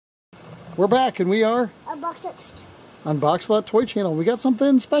We're back and we are Unboxalot Toy Channel. We got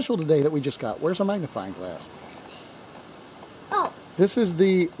something special today that we just got. Where's our magnifying glass? Oh. This is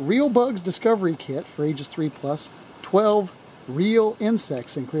the Real Bugs Discovery Kit for ages 3+. 12 real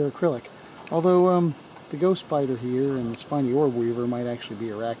insects in clear acrylic. Although the ghost spider here and the spiny orb weaver might actually be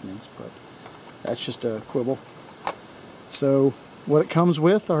arachnids, but that's just a quibble. So what it comes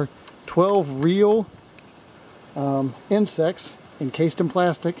with are 12 real insects encased in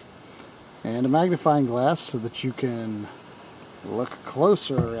plastic and a magnifying glass so that you can look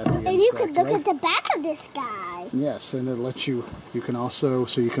closer at the insect. And you can look at the back of this guy. Yes, and it lets you, you can also,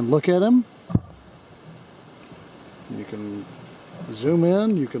 so you can look at him. You can zoom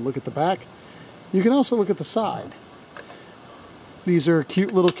in, you can look at the back. You can also look at the side. These are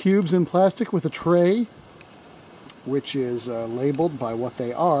cute little cubes in plastic with a tray, which is labeled by what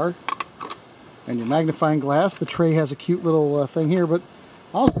they are. And your magnifying glass, the tray has a cute little thing here, but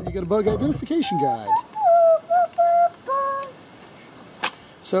also you get a bug identification guide.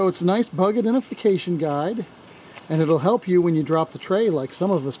 So it's a nice bug identification guide, and it'll help you when you drop the tray, like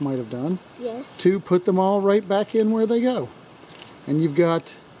some of us might have done, yes, to put them all right back in where they go. And you've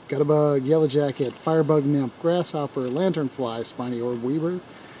got a bug, yellow jacket, firebug nymph, grasshopper, lanternfly, spiny orb weaver,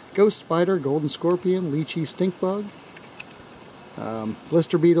 ghost spider, golden scorpion, lychee stink bug,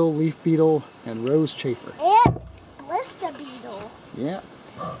 blister beetle, leaf beetle, and rose chafer. And blister beetle. Yeah.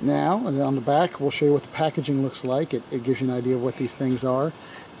 Now, on the back, we'll show you what the packaging looks like. It gives you an idea of what these things are.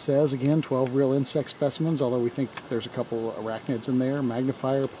 It says, again, 12 real insect specimens, although we think there's a couple arachnids in there.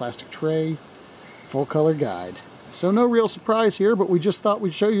 Magnifier, plastic tray, full color guide. So no real surprise here, but we just thought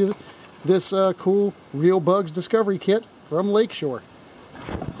we'd show you this cool Real Bugs Discovery Kit from Lakeshore.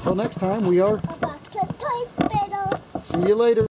 Till next time, we are... Unboxalot Toy Channel. See you later.